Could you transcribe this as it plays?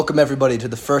Welcome everybody to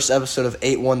the first episode of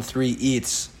 813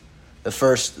 Eats, the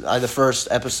first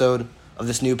episode of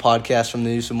this new podcast from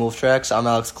the Newsom Wolf Tracks. I'm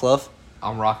Alex Clough.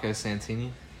 I'm Rocco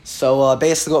Santini. So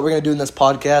basically what we're going to do in this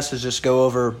podcast is just go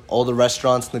over all the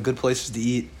restaurants and the good places to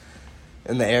eat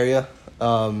in the area.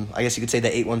 I guess you could say the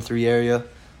 813 area.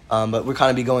 But we're kind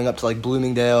of be going up to like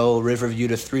Bloomingdale, Riverview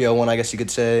to 301, I guess you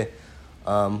could say.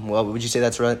 Well, would you say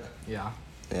that's right? Yeah.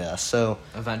 Yeah, so...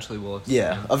 Eventually we'll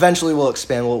expand. Eventually we'll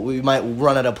expand. We might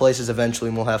run out of places eventually,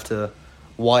 and we'll have to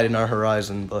widen our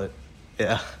horizon, but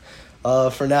yeah.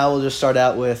 For now, we'll just start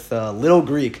out with Little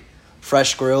Greek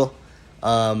Fresh Grill.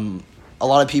 A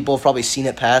lot of people have probably seen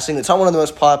it passing. It's not one of the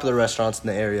most popular restaurants in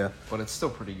the area. But it's still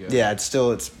pretty good. Yeah, it's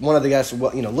one of the guys,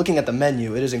 looking at the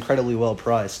menu, it is incredibly well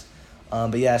priced.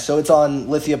 But yeah, so it's on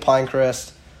Lithia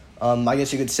Pinecrest. I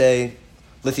guess you could say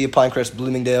Lithia Pinecrest,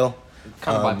 Bloomingdale.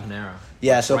 Kind of by Panera.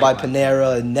 Yeah, so by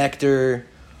Panera, Nectar.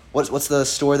 What's the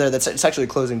store there? It's actually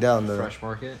closing down. The Fresh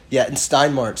Market? Yeah, and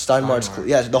Steinmart.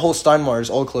 Yeah, the whole Steinmart is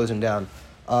all closing down.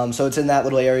 So it's in that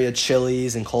little area,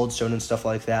 Chili's and Cold Stone and stuff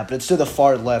like that. But it's to the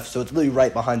far left, so it's really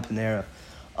right behind Panera.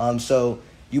 So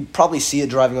you probably see it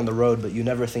driving on the road, but you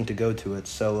never think to go to it.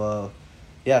 So,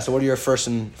 so what are your first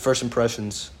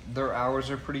impressions? Their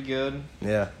hours are pretty good.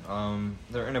 Yeah.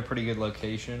 They're in a pretty good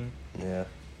location. Yeah.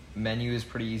 Menu is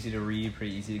pretty easy to read,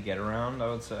 pretty easy to get around, I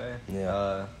would say.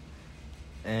 Yeah.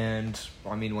 And,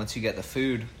 I mean, once you get the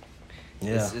food,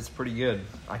 it's pretty good.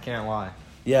 I can't lie.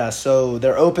 Yeah, so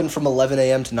they're open from 11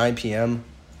 a.m. to 9 p.m.,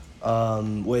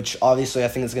 which obviously I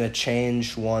think is going to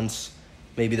change once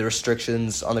maybe the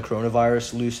restrictions on the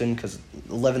coronavirus loosen, because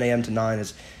 11 a.m. to 9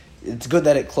 it's good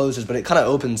that it closes, but it kind of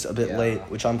opens a bit late,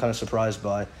 which I'm kind of surprised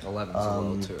by. 11's a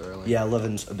little too early. Yeah,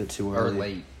 11's a bit too early. Or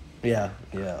late. Yeah,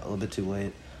 a little bit too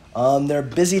late. Their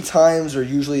busy times are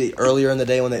usually earlier in the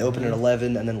day when they open at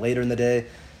 11, and then later in the day.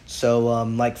 So,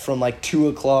 from 2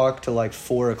 o'clock to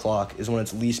 4 o'clock is when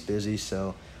it's least busy.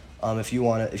 So, if you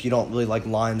don't really like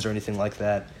lines or anything like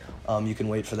that, you can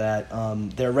wait for that.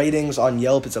 Their ratings on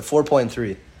Yelp, it's a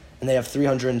 4.3, and they have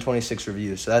 326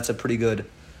 reviews. So that's a pretty good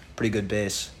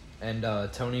base. And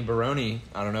Tony Baroni,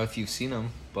 I don't know if you've seen him,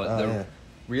 but the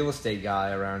real estate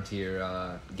guy around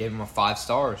here gave him a 5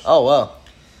 stars. Oh, wow.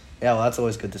 Yeah, well, that's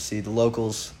always good to see. The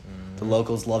locals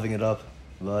loving it up.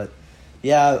 But,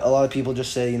 yeah, a lot of people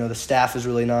just say, the staff is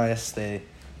really nice. They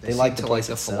like the place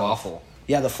itself. Falafel.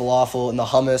 Yeah, the falafel and the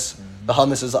hummus. Mm-hmm. The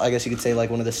hummus is, I guess you could say,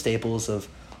 one of the staples of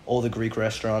all the Greek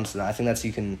restaurants. And I think it's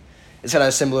kind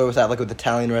of similar with that, with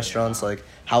Italian restaurants,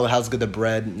 how's good the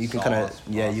bread. You can kind of,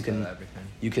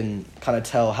 you can kind of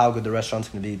tell how good the restaurant's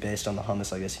going to be based on the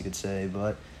hummus, I guess you could say.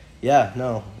 But, yeah,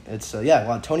 no, it's,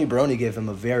 Tony Baroni gave him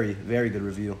a very, very good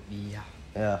review. Yeah.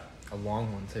 Yeah. A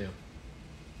long one, too.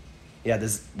 Yeah,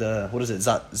 what is it,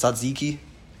 Tzatziki?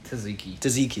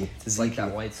 Tzatziki. It's like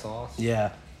that white sauce.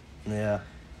 Yeah.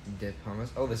 Dip hummus.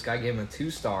 Oh, this guy gave him a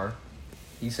 2-star.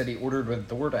 He said he ordered with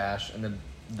DoorDash, and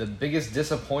the biggest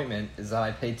disappointment is that I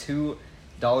paid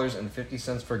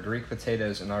 $2.50 for Greek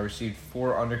potatoes, and I received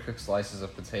 4 undercooked slices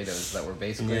of potatoes that were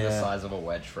basically the size of a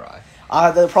wedge fry.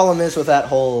 The problem is with the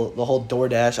whole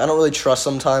DoorDash, I don't really trust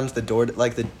sometimes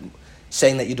the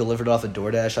saying that you delivered off of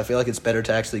DoorDash. I feel like it's better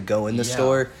to actually go in the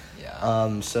store.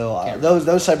 Yeah.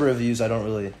 Those type of reviews I don't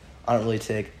really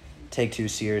take too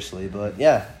seriously. But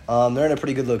yeah, they're in a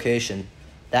pretty good location.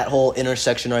 That whole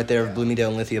intersection right there of Bloomingdale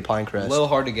and Lithia Pinecrest. A little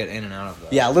hard to get in and out of, though.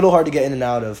 Yeah, a little hard to get in and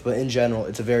out of, but in general,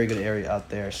 it's a very good area out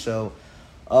there. So,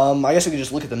 I guess we could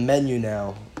just look at the menu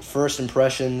now. First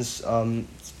impressions,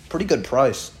 it's pretty good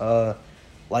price.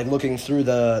 Looking through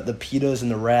the pitas and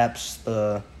the wraps,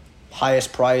 the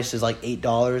highest price is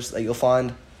 $8 that you'll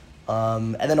find.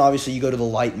 And then obviously you go to the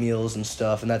light meals and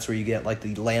stuff, and that's where you get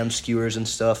the lamb skewers and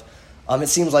stuff. It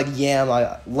seems like yam.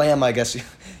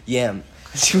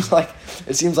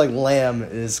 It seems like lamb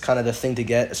is kind of the thing to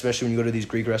get, especially when you go to these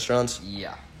Greek restaurants.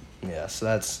 Yeah. Yeah, so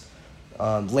that's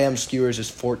lamb skewers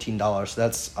is $14. So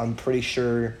that's, I'm pretty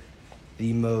sure,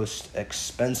 the most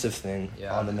expensive thing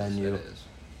on the menu. It is.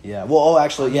 Yeah. Well,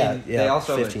 yeah. They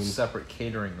also 15. have a separate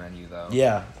catering menu, though.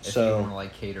 Yeah. If you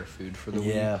want to cater food for the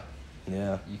week. Yeah.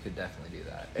 You could definitely do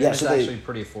that. And it's actually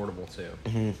pretty affordable too.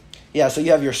 Mm-hmm. Yeah. So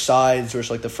you have your sides, which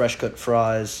the fresh cut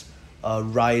fries,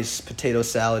 rice, potato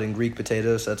salad, and Greek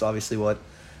potatoes. So that's obviously what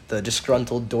the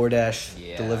disgruntled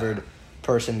DoorDash delivered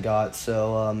person got.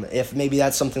 So if maybe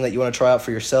that's something that you want to try out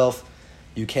for yourself,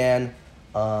 you can.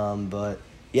 But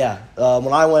yeah,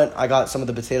 when I went, I got some of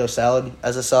the potato salad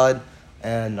as a side,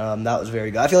 and that was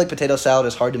very good. I feel like potato salad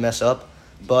is hard to mess up,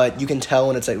 but you can tell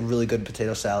when it's really good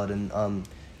potato salad, and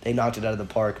they knocked it out of the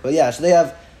park. But yeah, so they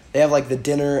have the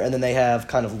dinner, and then they have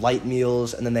kind of light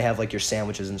meals, and then they have your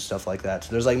sandwiches and stuff like that.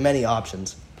 So there's many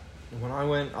options. When I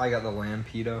went, I got the lamb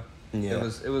pita. Yeah.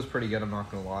 It was pretty good. I'm not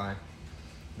gonna lie.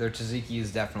 Their tzatziki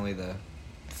is definitely the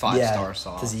 5-star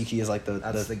sauce. Tzatziki is like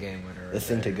that's the game winner. Right the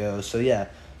thing there. to go. So yeah,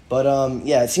 but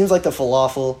it seems like the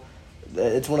falafel.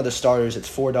 It's one of the starters.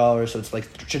 It's $4, so it's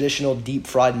like traditional deep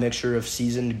fried mixture of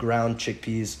seasoned ground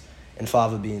chickpeas and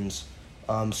fava beans,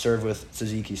 served with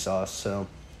tzatziki sauce. So,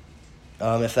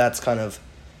 if that's kind of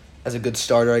as a good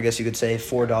starter, I guess you could say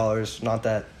 $4, not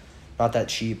that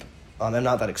cheap, and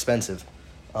not that expensive.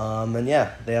 And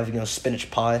yeah, they have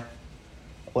spinach pie.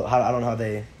 I don't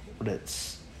know what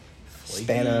it's.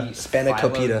 Spana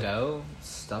copita. Dough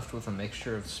stuffed with a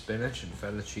mixture of spinach and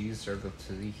feta cheese served with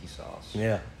tzatziki sauce.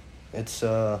 Yeah. It's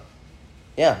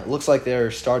it looks like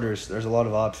their starters. There's a lot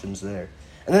of options there,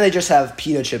 and then they just have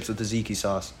pita chips with tzatziki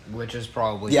sauce, which is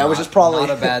probably not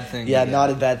a bad thing. Yeah, not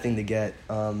a bad thing to get.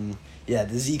 The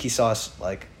tzatziki sauce,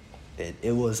 like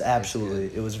it was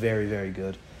absolutely, it was very, very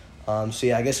good. So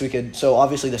yeah, I guess we could. So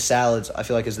obviously the salads, I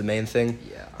feel like, is the main thing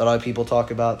that a lot of people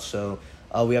talk about. So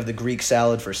we have the Greek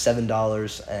salad for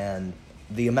 $7, and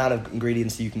the amount of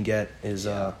ingredients that you can get is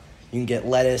you can get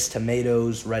lettuce,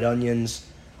 tomatoes, red onions.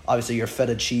 Obviously, your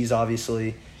feta cheese,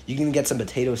 obviously. You can get some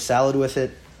potato salad with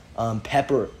it.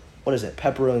 Pepper, what is it?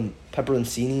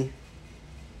 Pepperoncini?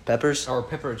 Peppers? Or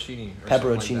pepperoncini.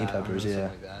 Pepperoncini peppers, yeah.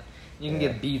 Like that. You can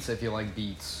get beets if you like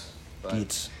beets.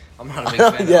 Beets. I'm not a big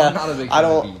fan. Yeah, I'm not a big fan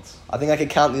of beets. I think I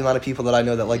could count the amount of people that I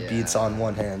know that like beets on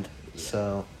one hand. Yeah.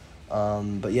 So,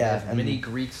 but yeah. And mini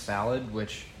Greek salad,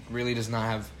 which really does not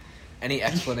have any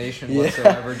explanation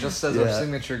whatsoever. Just says our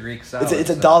signature Greek salad. It's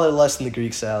 $1 less than the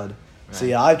Greek salad. Right. So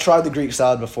yeah, I've tried the Greek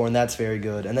salad before, and that's very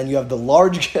good. And then you have the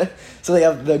large, so they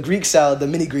have the Greek salad, the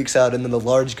mini Greek salad, and then the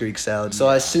large Greek salad. So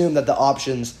I assume that the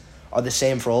options are the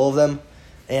same for all of them.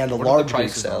 And the large Greek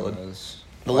salad,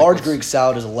 the large Greek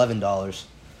salad is $11.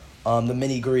 The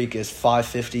mini Greek is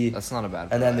 $5.50. That's not a bad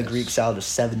price. And then the Greek salad is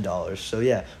 $7. So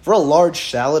yeah, for a large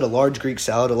salad, a large Greek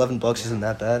salad, $11 isn't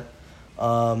that bad.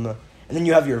 And then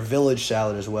you have your village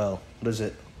salad as well. What is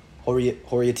it?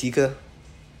 Horiatika?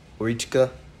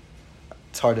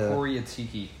 It's hard to...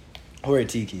 Horiatiki.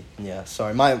 Yeah,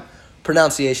 sorry. My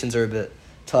pronunciations are a bit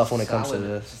tough when it comes to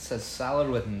this. It says salad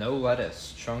with no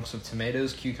lettuce. Chunks of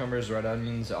tomatoes, cucumbers, red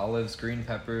onions, olives, green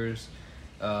peppers,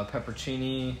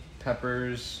 peppercini,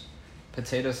 peppers,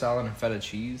 potato salad, and feta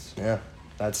cheese. Yeah,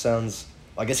 that sounds...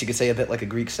 I guess you could say a bit like a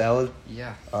Greek salad.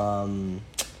 Yeah.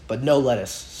 But no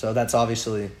lettuce. So that's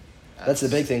obviously... That's the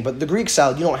big thing. But the Greek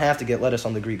salad, you don't have to get lettuce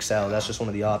on the Greek salad. That's just one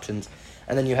of the options.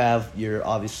 And then you have your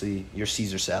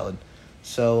Caesar salad.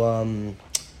 So, and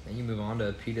you move on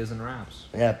to pitas and wraps.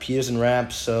 Yeah, pitas and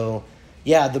wraps. So,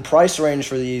 yeah, the price range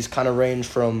for these kind of range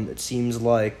from, it seems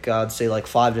like, I'd say like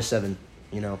 5 to 7,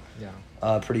 Yeah.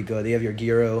 Pretty good. They have your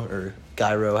gyro,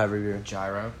 however you're...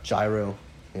 Gyro,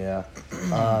 yeah.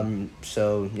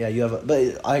 So, yeah, you have...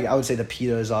 But I would say the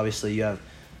pita is obviously, you have,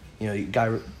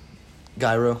 gyro.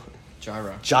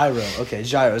 Okay,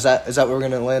 gyro. Is that what we're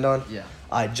going to land on? Yeah.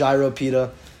 Gyro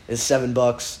pita is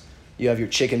 $7. You have your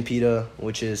chicken pita,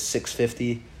 which is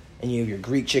 $6.50, and you have your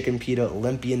Greek chicken pita,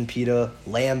 Olympian pita,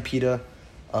 lamb pita,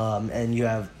 and you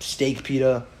have steak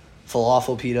pita,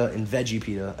 falafel pita, and veggie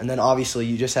pita, and then obviously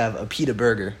you just have a pita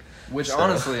burger. Which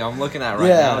honestly, I'm looking at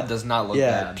now, it does not look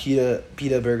bad. Yeah,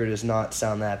 pita burger does not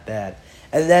sound that bad.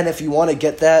 And then if you want to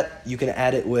get that, you can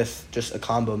add it with just a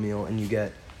combo meal, and you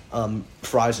get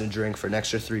fries and drink for an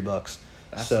extra $3.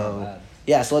 That's not bad.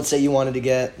 Yeah, so let's say you wanted to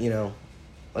get,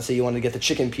 the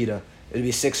chicken pita. It would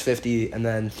be $6.50 and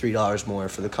then $3 more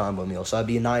for the combo meal. So that'd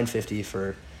be $9.50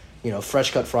 for,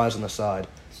 fresh cut fries on the side.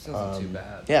 Still not too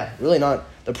bad. Yeah, really not.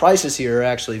 The prices here are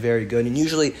actually very good. And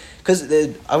usually, because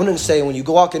I wouldn't say when you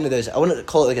walk into this, I wouldn't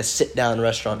call it like a sit-down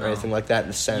restaurant or anything like that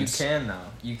in a sense. You can, though.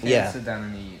 You can sit down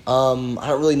and eat. I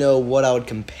don't really know what I would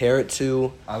compare it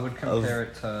to. I would compare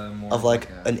it to more of like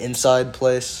an inside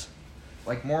place.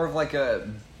 Like more of like a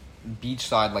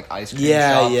beachside like ice cream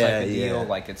shop type of deal.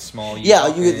 Like it's small. Like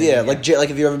if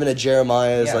you've ever been to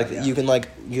Jeremiah's, you can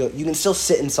you can still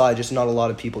sit inside, just not a lot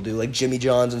of people do. Like Jimmy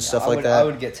John's and stuff like that. I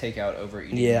would get takeout over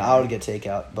eating. Yeah, I would get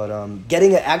takeout, but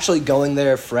actually going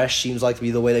there fresh seems like to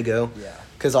be the way to go. Yeah.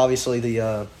 Because obviously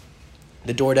the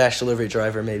DoorDash delivery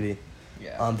driver maybe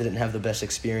didn't have the best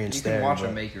experience there. You can watch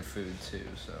them make your food too.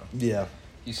 So yeah.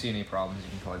 If you see any problems, you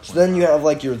can probably point So then you have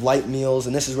like your light meals,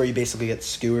 and this is where you basically get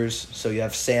skewers. So you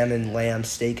have salmon, lamb,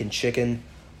 steak, and chicken.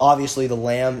 Obviously, the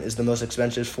lamb is the most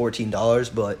expensive,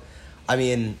 $14. But I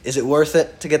mean, is it worth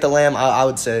it to get the lamb? I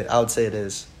would say it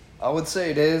is. I would say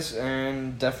it is,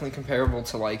 and definitely comparable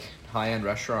to like high-end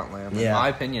restaurant lamb. In my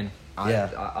opinion,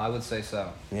 I would say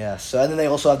so. Yeah. So and then they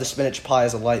also have the spinach pie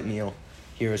as a light meal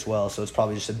here as well. So it's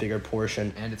probably just a bigger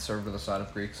portion. And it's served with a side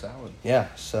of Greek salad. Yeah.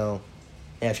 So,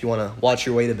 yeah, if you want to watch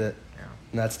your weight a bit, Yeah.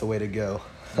 that's the way to go.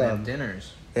 And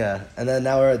dinners. Yeah, and then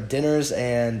now we're at dinners,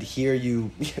 and here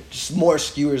you just more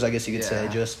skewers, I guess you could say,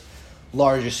 Yeah. just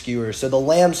larger skewers. So the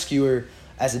lamb skewer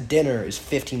as a dinner is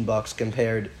 $15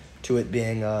 compared to it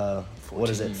being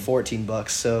 $14.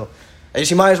 So I guess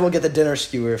you might as well get the dinner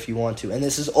skewer if you want to. And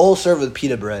this is all served with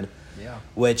pita bread, Yeah.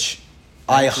 which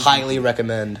And I tzatziki. highly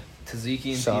recommend.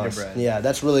 Tzatziki and Sauce. pita bread. Yeah,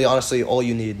 that's really honestly all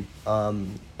you need.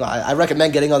 I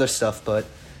recommend getting other stuff, but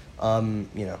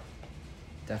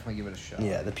Definitely give it a shot.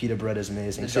 yeah, the pita bread is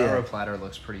amazing. The So, yeah. gyro platter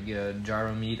looks pretty good.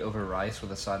 Gyro meat over rice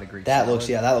with a side of Greek That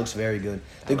salad. looks very good.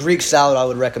 The Greek salad I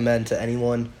would recommend to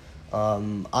anyone.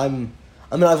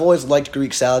 I've always liked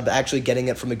Greek salad, but actually getting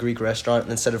it from a Greek restaurant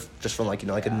instead of just from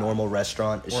a normal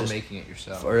restaurant, it's Or just making it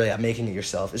yourself. making it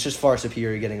yourself. It's just far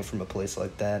superior getting it from a place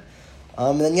like that.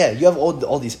 And then you have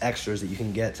all these extras that you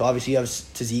can get. So obviously you have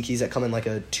tzatziki's that come in like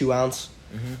a 2 ounce,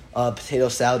 potato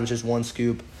salad which is 1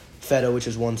 scoop, feta which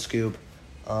is 1 scoop.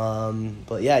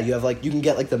 But yeah, you have you can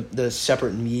get the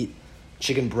separate meat,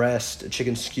 chicken breast,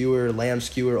 chicken skewer, lamb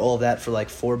skewer, all of that for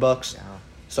 $4. Yeah.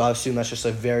 So I assume that's just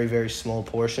a very, very small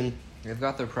portion. They've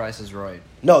got their prices right.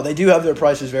 No, they do have their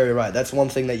prices very right. That's one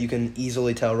thing that you can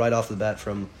easily tell right off the bat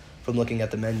from looking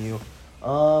at the menu.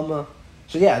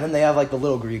 So yeah, and then they have the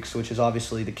Little Greeks, which is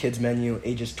obviously the kids menu,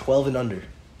 ages 12 and under,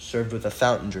 served with a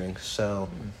fountain drink. So,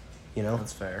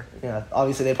 That's fair. yeah,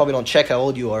 obviously they probably don't check how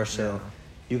old you are, so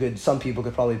some people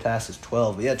could probably pass as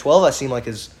 12. But yeah, 12 I seem like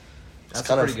is That's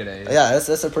kind a of pretty good age. Yeah,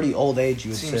 that's a pretty old age,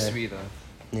 you would Seems say. to be the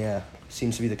Yeah,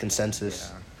 seems to be the consensus.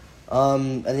 yeah.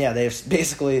 And yeah, they have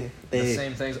basically the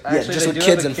same things. yeah, Actually, just they with do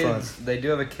kids have in a front. They do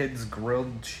have a kids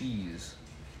grilled cheese.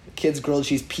 Kids grilled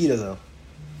cheese pita though.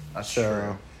 That's So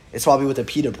true. it's probably with a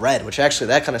pita bread, which actually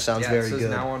that kind of sounds Yeah, very it says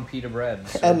good. now on pita bread.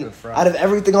 Served And with fries. out of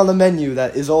everything on the menu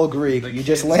that is all Greek, The you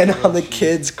just kids' land on grilled the cheese.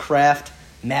 kids craft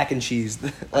mac and cheese.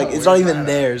 It's where's not even that at?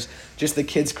 theirs, just the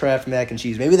kids craft mac and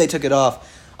cheese. Maybe they took it off.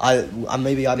 I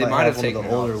might they have might have one taken of it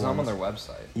the off. older It's not on ones. their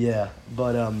website. Yeah,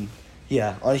 but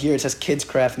yeah, on here it says kids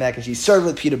craft mac and cheese served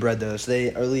with pita bread though, so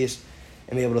they are at least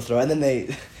be able to throw. And then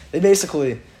they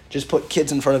basically just put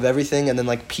kids in front of everything and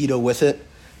then pita with it.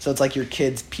 So it's your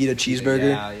kid's pita cheeseburger.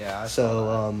 Yeah. I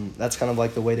saw So that's kind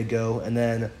of the way to go. And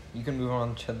then that. You can move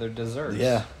on to their desserts.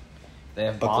 yeah, They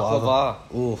have baklava.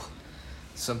 Ooh,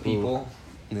 Some people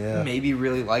yeah. maybe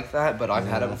really like that, but I've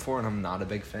had it before and I'm not a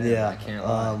big fan. Yeah. I can't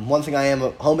lie. One thing I am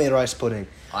homemade rice pudding.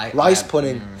 Rice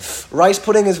Rice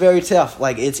pudding is very tough.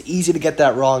 It's easy to get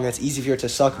that wrong. It's easy for you to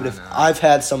suck. But I if know. I've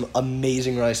had some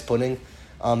amazing rice pudding,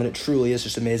 and it truly is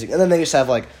just amazing. And then they just have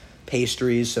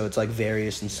pastries, so it's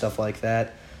various and stuff like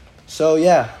that. So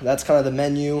yeah, that's kind of the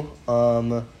menu.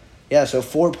 Yeah, so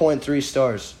 4.3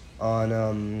 stars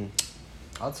on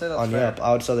I'd say that's on fair. Yelp.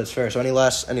 I would say that's fair. So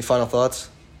any final thoughts?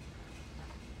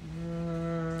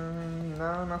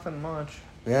 No, nothing much.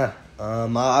 Yeah,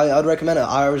 I'd recommend it.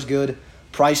 Hour's good.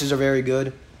 Prices are very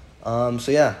good. So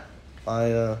yeah,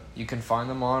 You can find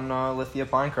them on Lithia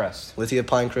Pinecrest, Lithia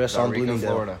Pinecrest on Rico, Bloomingdale.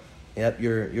 Florida. Yep,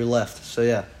 you're left. So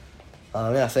yeah,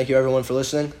 yeah. Thank you everyone for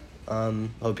listening.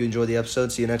 Hope you enjoyed the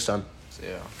episode. See you next time. So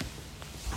yeah.